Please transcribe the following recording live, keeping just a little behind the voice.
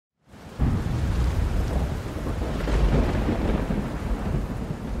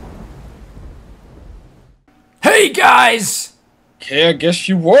Hey guys! Okay, I guess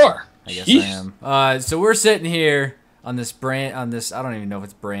you are. I guess I am. So we're sitting here on this I don't even know if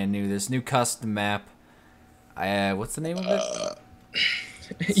it's brand new, this new custom map. What's the name of it?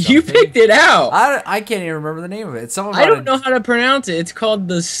 You picked it out. I can't even remember the name of it. It's something I don't know how to pronounce it. It's called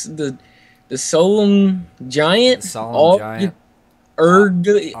the Solemn Giant. Solemn Giant.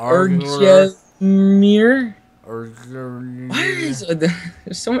 Aurgelmir. Why is there's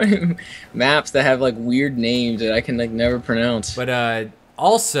so many maps that have like weird names that I can like never pronounce? But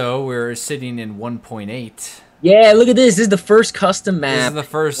also we're sitting in 1.8. Yeah, look at this. This is the first custom map. This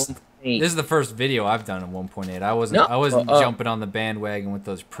is the first video I've done in 1.8. I wasn't jumping on the bandwagon with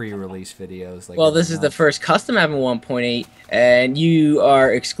those pre-release videos. Like well, this is the first custom map in 1.8, and you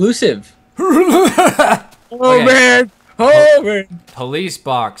are exclusive. Oh man! Oh man! Police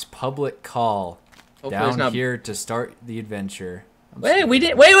box, public call. Hopefully Down here to start the adventure. Wait, we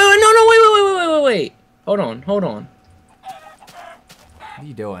did. Wait, no, wait. Hold on. What are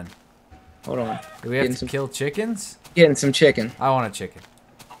you doing? Hold on. Do we have to kill chickens? Getting some chicken. I want a chicken.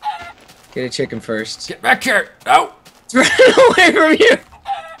 Get a chicken first. Get back here! No! It's running away from you!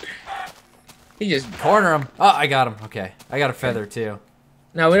 He just... Corner him. Oh, I got him. Okay. I got a feather, too.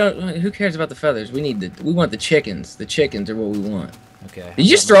 No, we don't... Who cares about the feathers? We want the chickens. The chickens are what we want. Okay. Did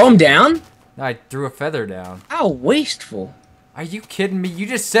you just throw them down? No, I threw a feather down. How wasteful. Are you kidding me? You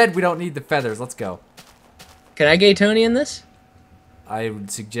just said we don't need the feathers. Let's go. Can I get Tony in this? I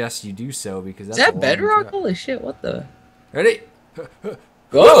would suggest you do so because that's Is that bedrock? Holy shit, what the... Ready? Go!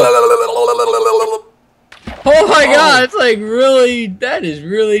 Oh my god, it's like really... That is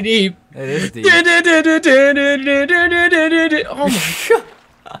really deep. It is deep. Oh my god.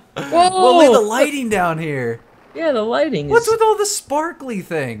 Whoa! Well, look at the lighting down here. Yeah, the lighting is... What's with all the sparkly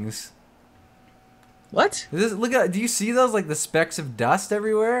things? What? Look at... Do you see those, like, the specks of dust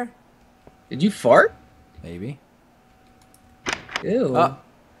everywhere? Did you fart? Maybe. Ew. The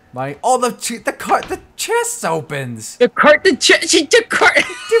chest opens. The cart.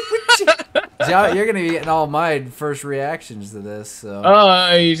 You're gonna be getting all my first reactions to this. So.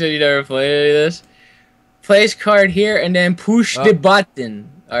 Oh, you said you never played any of this. Place card here and then push the button.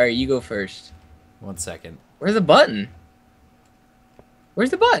 All right, you go first. 1 second. Where's the button? Where's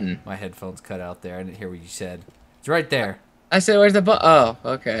the button? My headphones cut out there. I didn't hear what you said. It's right there. I said, where's the button? Oh,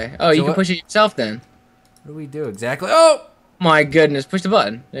 okay. Oh, so you can push it yourself then. What do we do exactly? Oh! My goodness, push the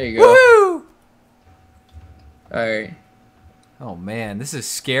button. There you go. Woo! Alright. Oh man, this is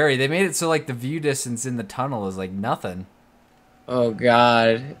scary. They made it so like the view distance in the tunnel is like nothing. Oh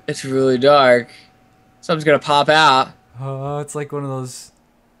god, it's really dark. Something's gonna pop out. Oh, it's like one of those...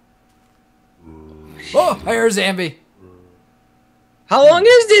 Oh, I heard Zambi. How long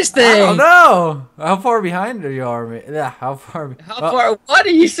is this thing? I don't know. How far behind are you? Yeah, how far? How far? What are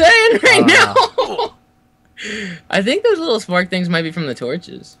you saying right now? I think those little spark things might be from the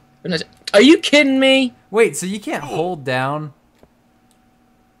torches. Are you kidding me? Wait, so you can't hold down,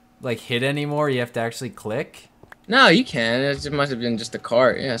 like, hit anymore? You have to actually click? No, you can. It must have been just a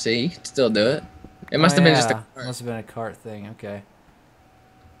cart. Yeah, see, you can still do it. It must have been just a cart. It must have been a cart thing. Okay.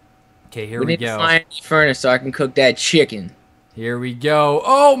 Okay, here we we go. We need go. to find a furnace so I can cook that chicken. Here we go.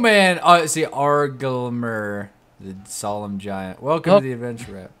 Oh, man. Oh, see, Aurgelmir, the Solemn Giant. Welcome to the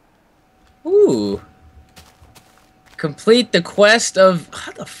adventure map. Ooh. Complete the quest of...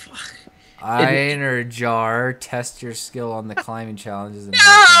 What the fuck? Iron jar. Test your skill on the climbing challenges. And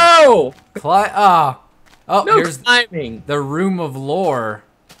no! Oh, no here's climbing. The room of lore.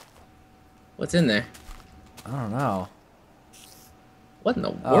 What's in there? I don't know. What in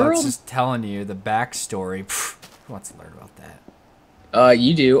the Oh, world? it's just telling you the backstory. Who wants to learn about that?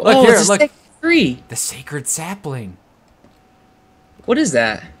 You do. Look here, look. Tree. The sacred sapling. What is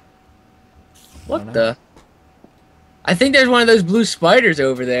that? What the? I think there's one of those blue spiders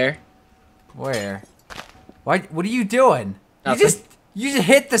over there. Where? Why? What are you doing? Nothing. You just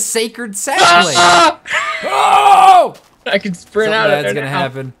hit the sacred sapling. Oh! I can sprint out of there. That's gonna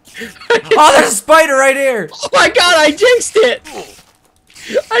happen. Oh, there's a spider right here. Oh my god, I jinxed it.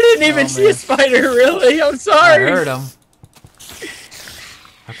 I didn't even see a spider, really. I'm sorry. I heard him.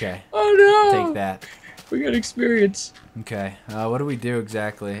 Okay. Oh no. Take that. We got experience. Okay. What do we do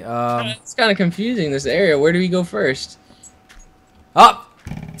exactly? It's kind of confusing, this area. Where do we go first? Up!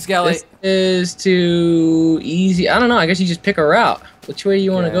 Skelly. This is too easy. I don't know. I guess you just pick a route. Which way do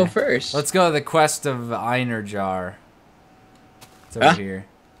you want to go first? Let's go to the quest of Iron Jar. It's over here.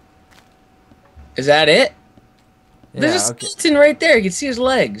 Is that it? Yeah, There's a skeleton right there. You can see his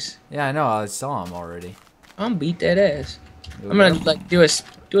legs. Yeah, I know. I saw him already. I'm beat that ass. I'm gonna like do a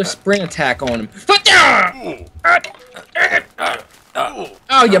sprint attack on him.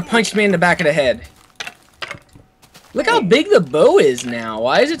 Oh, you punched me in the back of the head. Look how big the bow is now.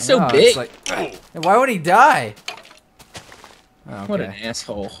 Why is it so big? It's like, why would he die? Oh, okay. What an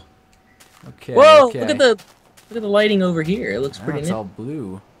asshole. Okay. Whoa! Okay. Look at the lighting over here. It looks Oh, pretty it's neat. all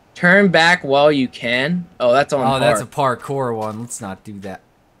blue. Turn back while you can. Oh, that's on hard. That's a parkour one. Let's not do that.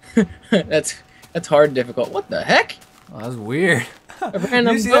 that's hard difficult. What the heck? Oh, that was weird. Did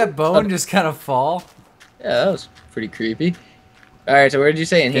you see that bone just kind of fall? Yeah, that was pretty creepy. All right, so where did you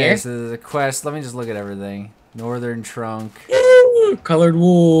say in here? So there's a quest. Let me just look at everything. Northern trunk. Colored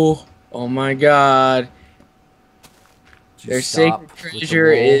wool. Oh my god. Their sacred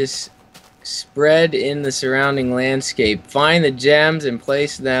treasure is spread in the surrounding landscape. Find the gems and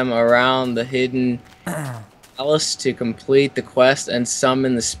place them around the hidden palace to complete the quest and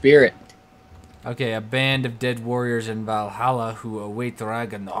summon the spirit. Okay, a band of dead warriors in Valhalla who await the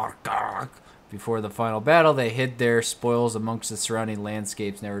Ragnarok. Before the final battle, they hid their spoils amongst the surrounding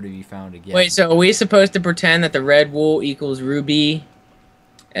landscapes, never to be found again. Wait, so are we supposed to pretend that the red wool equals ruby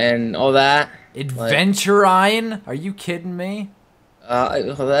and all that? Adventurine? Are you kidding me?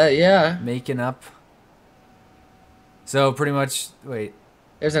 Yeah. Making up. So pretty much, wait.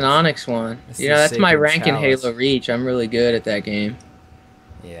 There's an onyx one. This You know, that's my Sacred rank in Chalice. Halo Reach. I'm really good at that game.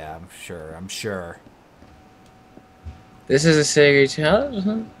 Yeah, I'm sure. I'm sure. This is a sacred chalice,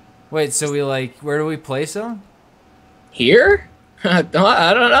 huh? Wait, so we like, where do we place them? Here? I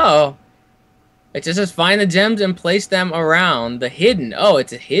don't know. It just says find the gems and place them around the hidden. Oh,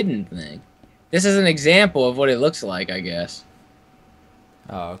 it's a hidden thing. This is an example of what it looks like, I guess.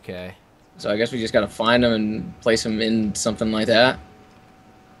 Oh, okay. So I guess we just gotta find them and place them in something like that.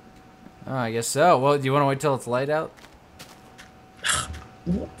 Oh, I guess so. Well, do you want to wait till it's light out?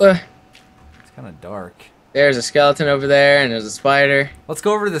 What the? It's kind of dark. There's a skeleton over there, and there's a spider. Let's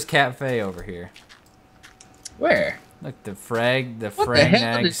go over to this cafe over here. Where? Look, the What the hell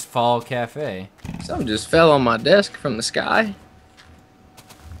Fragnag's Fall Cafe. Something just fell on my desk from the sky.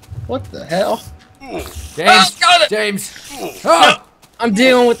 What the hell? James! got it! James! Oh! I'm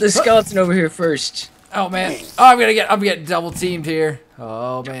dealing with the skeleton over here first. Oh man! Oh, I'm getting double teamed here.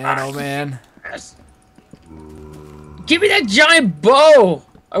 Oh man! Oh man! Give me that giant bow!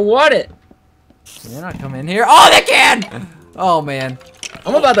 I want it. They're not coming in here. Oh, they can! Oh man!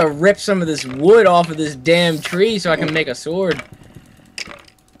 I'm about to rip some of this wood off of this damn tree so I can make a sword.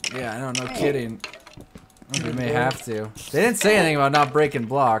 Yeah, I know, no kidding. We may have to. They didn't say anything about not breaking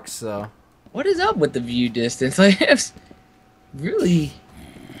blocks, so. What is up with the view distance? Like, it's really.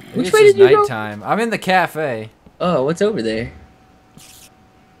 Maybe Which it's way just did you go? nighttime. I'm in the cafe. Oh, what's over there?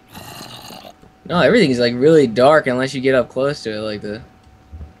 No, everything's like really dark unless you get up close to it, like the.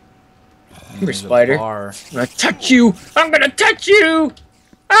 Come here, spider. Bar. I'm gonna touch you! I'm gonna touch you!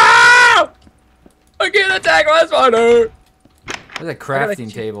 Ah! I can't attack my spider! There's a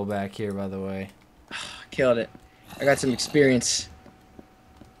crafting table back here, by the way. Killed it. I got some experience.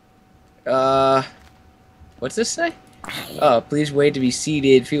 What's this say? Oh, please wait to be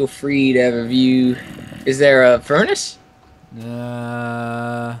seated. Feel free to have a view. Is there a furnace?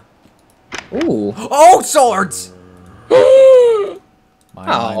 Ooh. Oh, swords!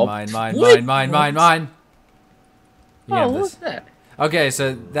 Mine. You have what's this. that? Okay,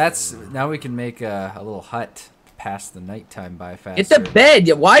 so that's now we can make a little hut past the nighttime by faster. It's the bed.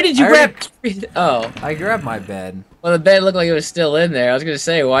 Why did you grab? Oh, I grabbed my bed. well, the bed looked like it was still in there. I was gonna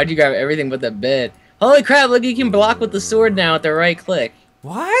say, why'd you grab everything but the bed? Holy crap! Look, you can block with the sword now at the right click.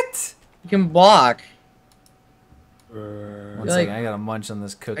 What? You can block. One second, I gotta munch on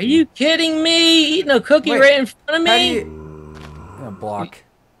this cookie. Are you kidding me? Eating a cookie right in front of me? I'm gonna block.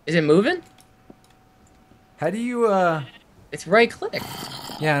 Is it moving? How do you It's right click.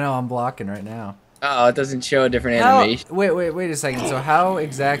 Yeah, I know, I'm blocking right now. Oh, it doesn't show a different animation. Wait a second. So how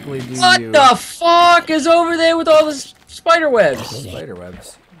exactly do What you the fuck is over there with all this spider webs? spider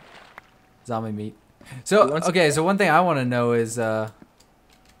webs? Zombie meat. So okay, so one thing I want to know is how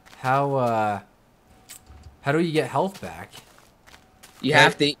do you get health back? You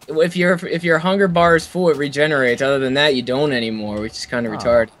have to if your hunger bar is full, it regenerates. Other than that, you don't anymore, which is kind of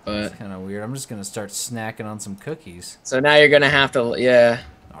retarded. But It's kind of weird. I'm just gonna start snacking on some cookies. so now you're gonna have to, yeah.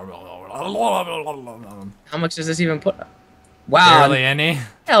 How much does this even put? Wow. Barely any.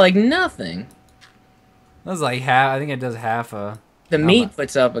 Yeah, like nothing. That was like half. I think it does half a The meat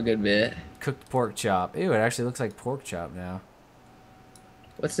puts up a good bit. cooked pork chop. Ew, it actually looks like pork chop now.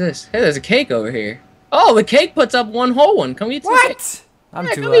 What's this? Hey, there's a cake over here. Oh, the cake puts up one whole one. Come eat some cake. What? I'm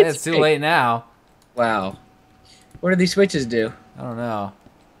Yeah, too come late. eat It's some too cake. late now. Wow. What do these switches do? I don't know.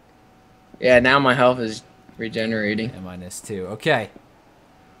 Yeah, now my health is regenerating. -2. Okay.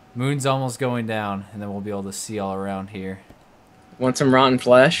 Moon's almost going down, and then we'll be able to see all around here. Want some rotten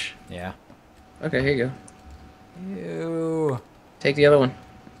flesh? Yeah. Okay, here you go. Ew. Take the other one.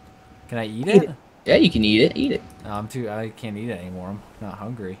 Can I eat it? Yeah, you can eat it. Eat it. No, I can't eat it anymore. I'm not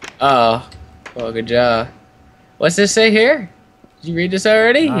hungry. Oh. Well, good job. What's this say here? Did you read this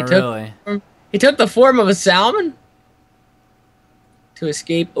already? Not really. He took the form of a salmon to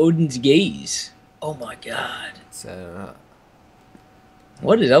escape Odin's gaze. Oh my god. So,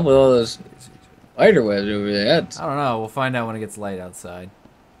 What is up with all those spider webs over there? I don't know. We'll find out when it gets light outside.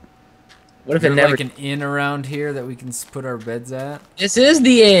 What if Is it there never... like an inn around here that we can put our beds at? This is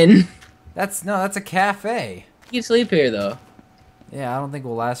the inn. That's a cafe. You can sleep here, though. Yeah, I don't think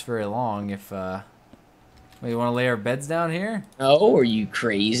we'll last very long if, we want to lay our beds down here? Oh, are you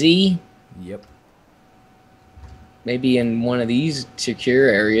crazy? Yep. Maybe in one of these secure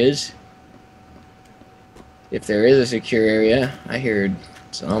areas. If there is a secure area. I heard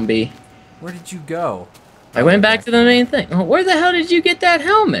zombie. Where did you go? I went back to the main thing. Oh, where the hell did you get that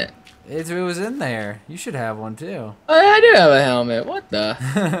helmet? It was in there. You should have one too. Oh, I do have a helmet. What the?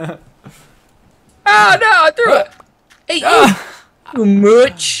 Oh, no, I threw it. Hey, you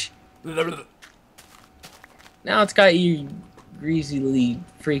mooch. Now it's got you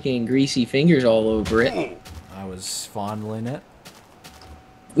freaking greasy fingers all over it. I was fondling it.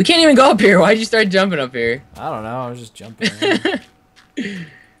 We can't even go up here. Why'd you start jumping up here? I don't know. I was just jumping around.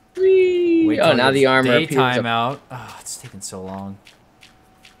 Whee! Wait Oh, till now it's the armor daytime appears. out. Oh, it's taking so long.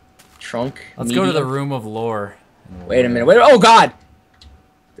 Trunk. Let's go to the medium. room of lore. Wait a minute. Wait. Oh God!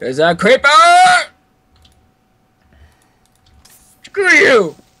 There's a creeper! Screw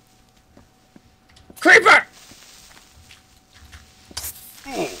you! Creeper!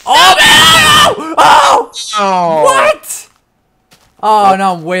 Oh man! Oh! Oh! What? Oh,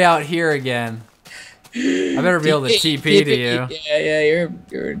 no, I'm way out here again. I better be able to TP to you. Yeah,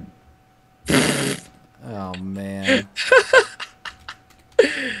 you're. Oh man.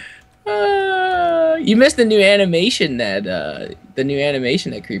 You missed the new animation that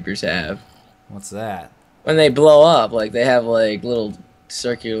creepers have. What's that? When they blow up, like they have like little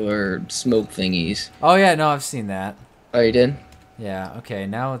circular smoke thingies. Oh yeah, no, I've seen that. Oh, you did? Yeah, okay,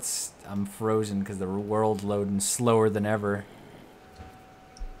 now I'm frozen because the world's loading slower than ever.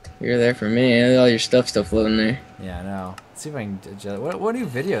 You're there for me. All your stuff's still floating there. Yeah, I know. Let's see if I can adjust. What new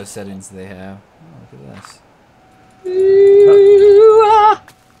video settings do they have? Oh, look at this.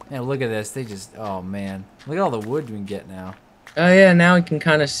 Man, look at this. They just, oh man. Look at all the wood we can get now. Oh yeah, now I can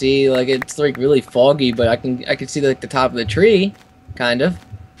kind of see, like it's like really foggy, but I can see like the top of the tree, kind of.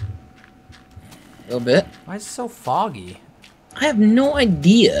 A little bit. Why is it so foggy? I have no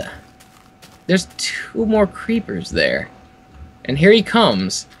idea. There's 2 more creepers there. And here he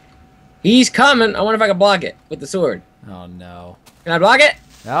comes. He's coming. I wonder if I can block it with the sword. Oh no. Can I block it?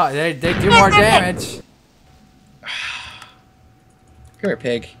 No, they do more damage. Come here,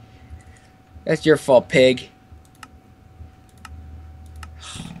 pig. That's your fault, pig.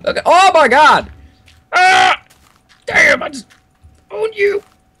 Okay. Oh my god! Ah! Damn, I just owned you.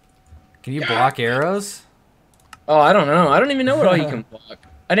 Can you block arrows? Oh, I don't know. I don't even know what all you can block.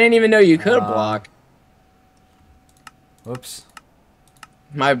 I didn't even know you could block. Whoops.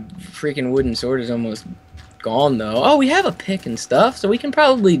 My freaking wooden sword is almost gone, though. Oh, we have a pick and stuff, so we can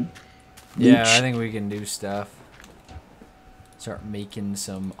probably... Yeah, I think we can do stuff. Start making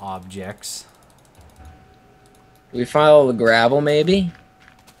some objects. We follow the gravel, maybe?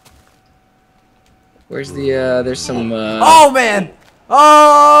 Where's the, there's some, Oh, man!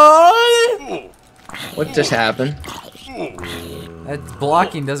 Oh! What just happened? That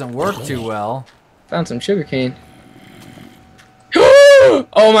blocking doesn't work too well. Found some sugarcane.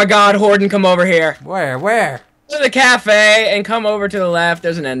 Oh my god, Horden, come over here. Where? Where? To the cafe and come over to the left.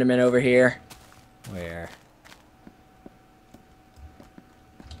 There's an Enderman over here. Where?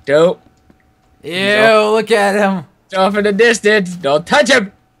 Dope. Ew, look at him. He's off in the distance. Don't touch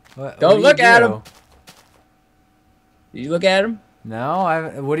him. Don't look at him. Did you look at him?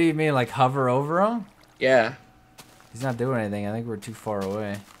 No, what do you mean, like hover over him? Yeah. He's not doing anything. I think we're too far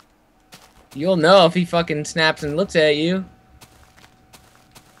away. You'll know if he fucking snaps and looks at you.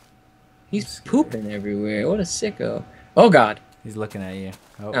 He's pooping everywhere. What a sicko. Oh god. He's looking at you.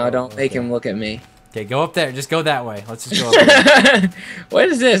 Oh, No, don't make him look at me. Okay, go up there. Just go that way. Let's just go up there. What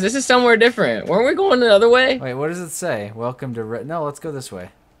is this? This is somewhere different. Weren't we going the other way? Wait, what does it say? Welcome to... No, let's go this way.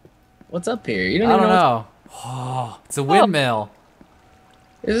 What's up here? You I don't don't even know. Oh, it's a windmill.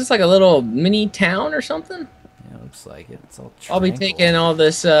 Is this like a little mini town or something? Yeah, looks like it. It's all I'll be tranquil. taking all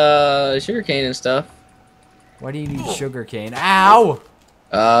this sugarcane and stuff. Why do you need sugarcane? Ow!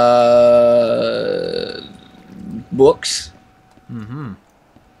 Books. Mm-hmm.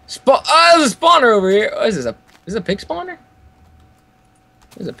 There's a spawner over here. Oh, is this a pig spawner?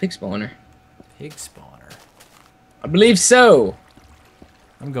 There's a pig spawner. Pig spawner. I believe so.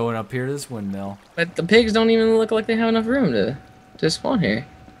 I'm going up here to this windmill. But the pigs don't even look like they have enough room to spawn here.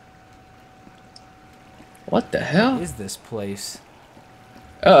 What the hell? What is this place?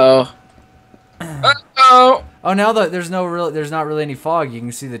 Uh-oh. Uh-oh! Oh, now that there's not really any fog. You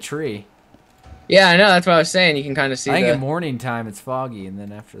can see the tree. Yeah, I know. That's what I was saying. You can kind of see I think in morning time it's foggy, and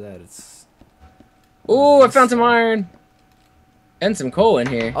then after that it's... Ooh, I found some iron. And some coal in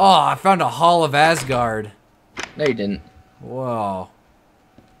here. Oh, I found a Hall of Asgard. No, you didn't. Whoa.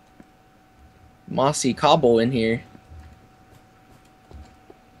 Mossy cobble in here.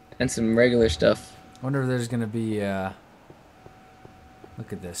 And some regular stuff. Wonder if there's gonna be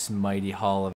look at this mighty Hall of